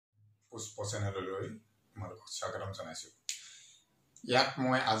পুষ্পচেনেললৈ তোমালোকক স্বাগতম জনাইছো। ইয়াত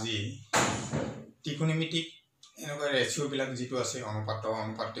মই আজি ত্ৰিকোণমিতিক এনেকুৱা ৰেচিঅ'বিলাক যিটো আছে অনুপাত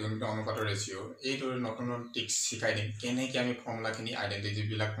ত্ৰিকোণমিতিক অনুপাতৰ ৰেচিঅ' এইটোৰ নতুন ট্ৰিক্স শিকাই দিম। কেনেকৈ আমি ফৰ্মুলাখিনি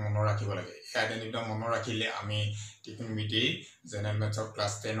আইডেণ্টিটিবিলাক মনত ৰাখিব লাগে। এই আইডেণ্টিটিবিলাক মনত ৰাখিলে আমি ত্ৰিকোণমিতিৰ জেনেৰেল মেথছৰ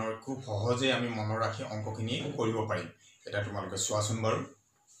ক্লাছ 10ৰ খুব সহজে আমি মনত ৰাখি অংকখিনি কৰিব পাৰিম। এটা তোমালোকে চোৱাচোন বাৰু।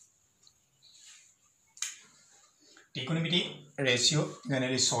 ত্ৰিকোণমিতিক ৰেচিঅ'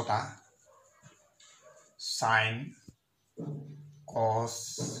 জেনেৰেলি 6টা: সাইন, কস,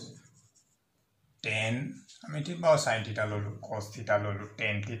 টেন, আমি ঠিক বাৰু সাইন থিটা ললো, কস থিটা ললো,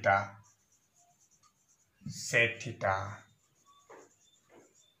 tan theta, sec theta,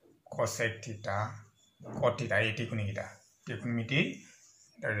 cosec থিটা, কট থিটা, এই ত্ৰিকোণমিতিৰ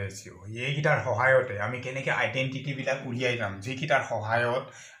ৰেচিঅ'। এইকেইটাৰ সহায়তে আমি কেনেকৈ আইডেণ্টিটিবিলাক উলিয়াই যাম, যিকেইটাৰ সহায়ত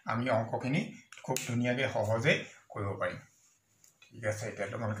আমি অংকখিনি খুব ধুনীয়াকৈ সহজে কৰিব পাৰিম। ঠিক আছে, এতিয়া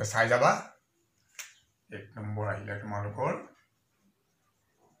তোমালোকে চাই যাবা। 1 নম্বৰ আহিলে তোমালোকৰ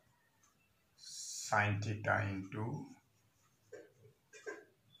সাইন থিটা ইনটু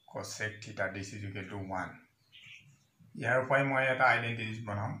কসেক থিটা দিছ ইজ ইকুৱেল টু 1। ইয়াৰ পৰাই মই এটা আইডেণ্টিটি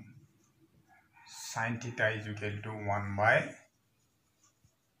বনাম। Sine theta is equal to 1 by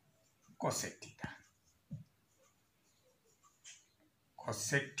cosec theta.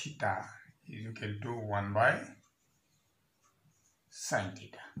 Cosec theta is equal to 1 by sin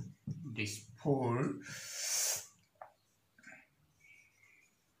theta. This 4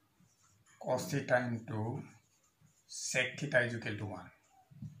 cos theta into sec theta is equal to 1.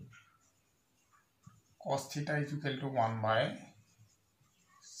 Cos theta is equal to 1 by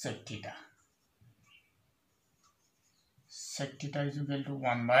sec theta. Sec theta is equal to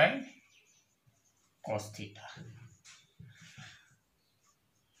 1 by cos theta.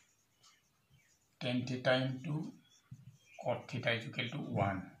 Tan theta into cot theta is equal to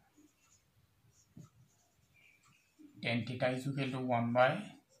 1. Tan theta is equal to 1 by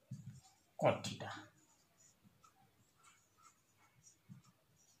cot theta.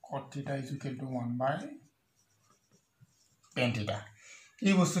 Cot theta is equal to 1 by tan theta.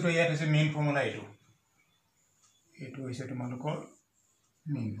 এই বস্তুটো ইয়াত আছে main formula এইটো। এইটো হৈছে তোমালোকৰ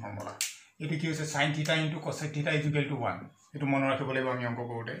main formula. এইটো কি হৈছে sin theta into cosec theta is equal to 1। এইটো মনত ৰাখিব লাগিব আমি অংক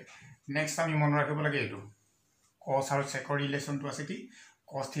কৰোঁতে। নেক্সট আমি মনত ৰাখিব লাগে এইটো cos আৰু secৰ ৰিলেশ্যনটো আছে কি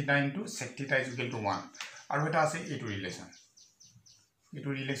cos theta into sec theta is equal to 1। আৰু এটা আছে এইটো ৰিলেশ্যন। এইটো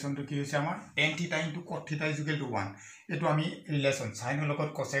ৰিলেশ্যনটো কি হৈছে আমাৰ tan theta into cot theta is equal to 1। এইটো আমি ৰিলেশ্যন সাইনৰ লগত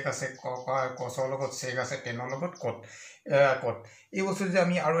cosec আছে, cosৰ লগত sec আছে, টেনৰ লগত cot। এই বস্তু যে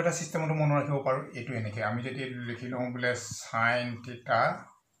আমি আৰু এটা চিষ্টেমটো মনত ৰাখিব পাৰোঁ। এইটো এনেকৈ আমি যদি লিখি লওঁ বোলে সাইন থিটা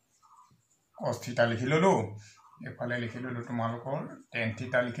cos থিটা লিখি ল'লোঁ, এফালে লিখি ল'লোঁ তোমালোকৰ টেন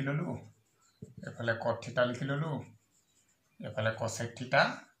থিটা লিখি ল'লোঁ, এফালে cot থিটা লিখি ল'লোঁ, এফালে cosec থিটা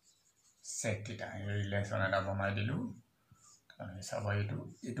sec থিটা। ৰিলেশ্যন এটা বনাই দিলোঁ। চাবা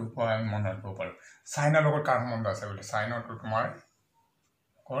এইটোৰ পৰা আমি মনত ৰাখিব পাৰোঁ। সাইনৰ লগত কাৰ সম্বন্ধ আছে বোলে সাইনৰটো তোমাৰ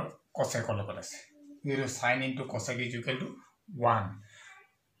কচেকৰ লগত আছে। এইটো sign into কচেক is equal to 1।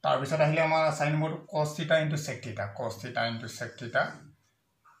 তাৰপিছত আহিলে আমাৰ সাইন নম্বৰটো cos থিটা ইনটু sec থিটা, cos থিটা ইনটু sec থিটা,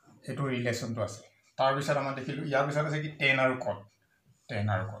 এইটো ৰিলেশ্যনটো আছে। তাৰপিছত আমাৰ দেখিলোঁ ইয়াৰ পিছত আছে কি টেন আৰু কট।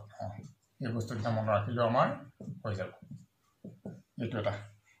 এই বস্তুকেইটা মনত ৰাখিলেও আমাৰ হৈ যাব। এইটো এটা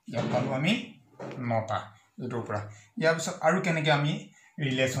ইয়াত পালোঁ আমি 9টা এইটোৰ পৰা। ইয়াৰ পিছত আৰু কেনেকৈ আমি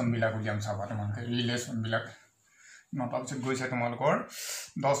ৰিলেশ্যনবিলাক উলিয়াম চাবা তোমালোকে। ৰিলেশ্যনবিলাক 9টাৰ পিছত গৈছে তোমালোকৰ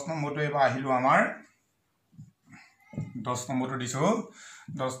 10 নম্বৰটো এবাৰ আহিলোঁ আমাৰ 10 নম্বৰটো দিছোঁ।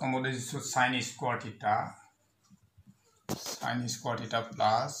 10 নম্বৰটো দিছোঁ সাইন স্কোৱাৰ থিটা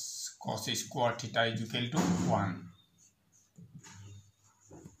প্লাছ cos স্কোৱাৰ থিটা is equal to 1।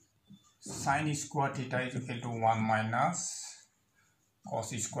 Sign square থিটা is equal to 1 minus cos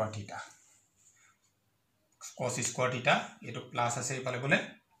square থিটা। cos স্কোৱাৰ থিটা এইটো প্লাছ আছে, এইফালে বোলে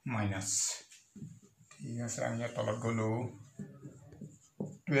মাইনাছ। ঠিক আছে, আমি ইয়াত তলত গ'লোঁ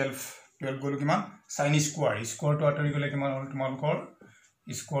 12 গ'লোঁ কিমান সাইন স্কোৱাৰটো আঁতৰি গ'লে কিমান হ'ল তোমালোকৰ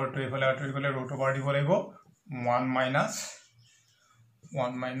স্কোৱাৰটো এইফালে আঁতৰি গ'লে ৰুট অভাৰ দিব লাগিব 1 মাইনাছ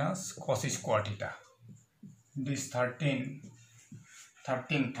cos স্কোৱাৰ থিটা। দিছ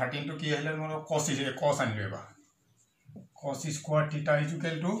 13টো কি আহিলে তোমালোকৰ cos আনিলোঁ এইবাৰ। cos স্কোৱাৰ থিটা is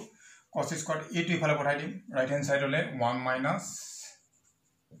equal to cos square এইটো ইফালে পঠাই দিম right hand চাইডলৈ 1 minus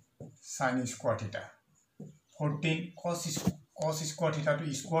sign square থিটা। 14 cos স্কোৱাৰ থিটাটো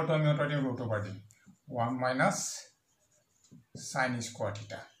স্কোৱাৰটো আমি আঁতৰাই দিম ৰুট অভাৰ দিম 1 মাইনাছ সাইন স্কোৱাৰ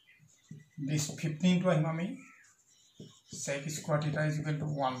থিটা। দিছ 15টো আহিম আমি sec স্কোৱাৰ থিটা is equal to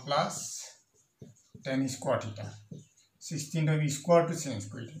 1 plus ten square থিটা। 16টো আমি স্কোৱাৰটো চেঞ্জ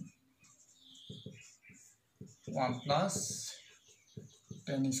কৰি দিম 1 plus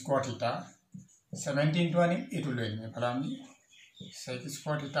 10 square theta 17 to anim etu loi me phala ami sec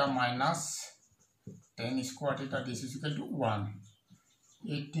square theta minus 10 square theta this is equal to 1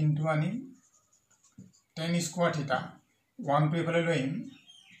 18 to anim 10 square theta 1 to phala loi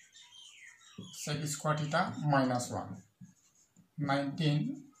sec square theta minus 1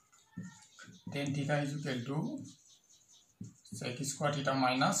 19 10 theta is equal to sec square theta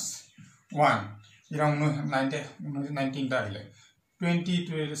minus 1 around 19 ta hile 20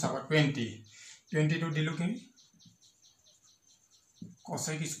 to is about 20 to dilu ki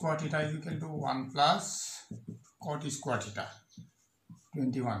cosec square theta is equal to 1 plus cot square theta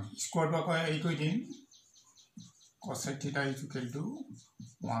 21 square to ko ei koi din cosec theta is equal to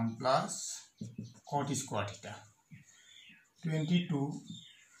 1 plus cot square theta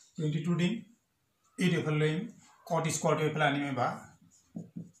 22 din e de phale cot square to phale ani me ba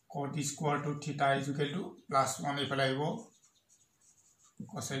cot square to theta is equal to plus 1 e phale aibo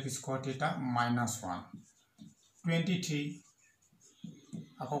cosec square theta minus 1 23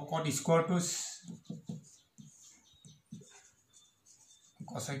 ako cot square to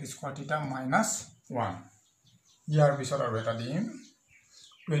cosec square theta minus 1 yar bisor aru eta dim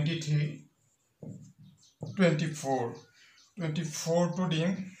 23 24 to dim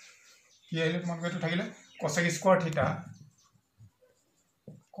ki aile mon to thakile cosec square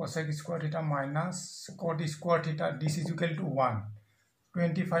theta minus cot square theta this is equal to 1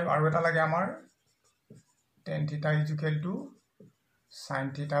 25 aru eta lage amar tan theta is equal to sin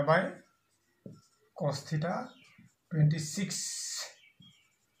theta by cos theta 26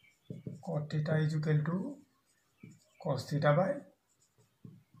 cot theta is equal to cos theta by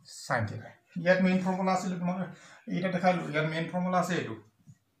sin theta yet main formula asile tomar eta dekhailu yet main formula ase etu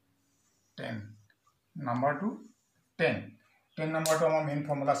 10 number to 10 number to our main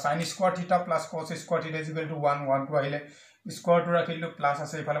formula sin square theta plus cos square theta is equal to 1 1 to ahile square to rakhilu plus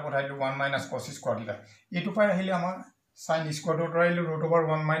ase ephale pothailu 1 minus cos square theta etu pai ahile amar sin square to railu root over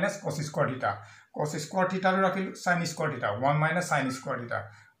 1 minus cos square theta ro rakhilu sin square theta 1 minus sin square theta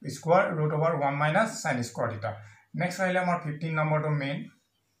square root over 1 minus sin square theta next ahile amar 15 number to main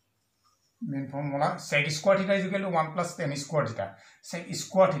formula sec square theta is equal to 1 plus tan square theta sec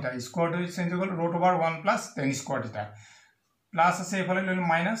square theta square to is equal to root over 1 plus tan square theta plus ase ephale lelu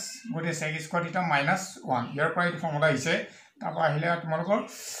minus gode sec square theta minus 1 your point formula ise tapa ahile tomorokor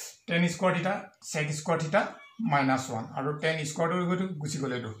tan square theta sec square theta minus 1 aru tan square to gusi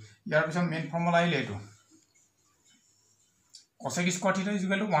gole etu yar pichon main formula ile etu cosec square theta is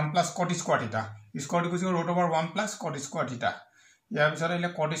equal to 1 plus cot square theta square to gusi root over 1 plus cot square theta yar pichon ile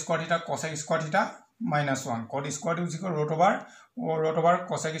cot square theta cosec square theta minus 1 cot square to gusi root over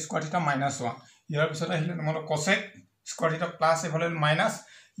cosec square theta minus 1 yar pichon ahile tomorok cosec square theta plus ephale minus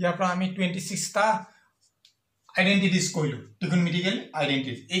yar pra ami 26 ta identities koilu trigonometrical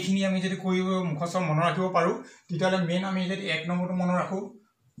identities ekhini ami jodi koibo mukhosor monor rakhibo paru titale main ami jodi ek number to monor rakhu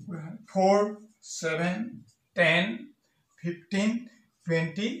 4 7 10 15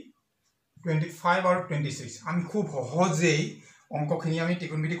 20 25 or 26 ami khub hoje অঙ্ক খিনি আমি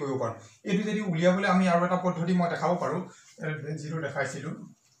trigonometry কৰিব পাৰো এটো যদি উলিয়াবলে আমি আৰু এটা পদ্ধতি মই দেখাব পাৰো zero দেখাইছিলো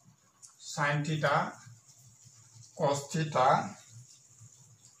sin theta cos theta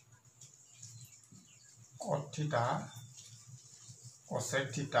cot theta cosec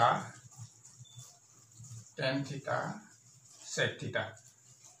theta tan theta sec theta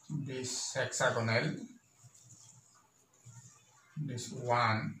this hexagonal this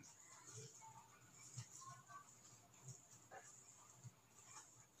one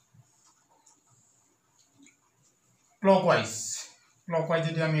clockwise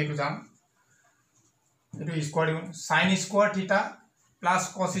যদি আমি এটো জাম এটো square sin square theta plus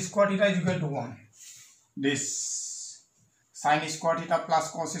cos square theta is equal to 1 this sin square theta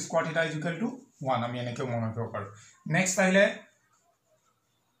plus cos square theta is equal to 1 আমি এনেকে মনে কৰিব পাৰো next আহিলে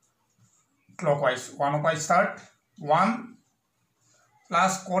clockwise 1 of I start 1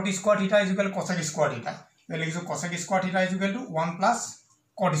 plus cot square theta is equal to cosec square theta এই লিখিছো cosec square theta is equal to 1 plus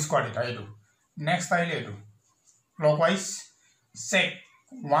cot square theta এটো next আহিলে এটো clockwise sec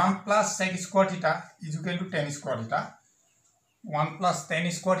 1 plus sec square theta is equal to tan square theta 1 plus tan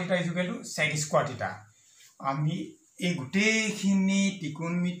square theta is equal to sec square theta আমি এই গুটে খিনি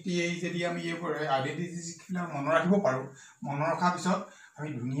trigonometry যদি আমি এই identity শিকিলা মন ৰাখিব পাৰো মন ৰখা পিছত আমি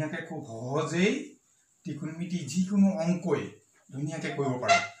দুনিয়াকে খুব সহজে trigonometry যিকোনো অংকই দুনিয়াকে কৰিব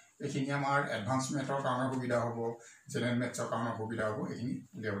পাৰো এখিনি আমাৰ এডভান্স মেথডৰ কাৰণে সুবিধা হ'ব জেনাৰেল মেথছৰ কাৰণে সুবিধা হ'ব এখিনি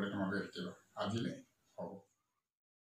উলিয়াবলৈ তোমাক দেখিবা আজিলে হ'ব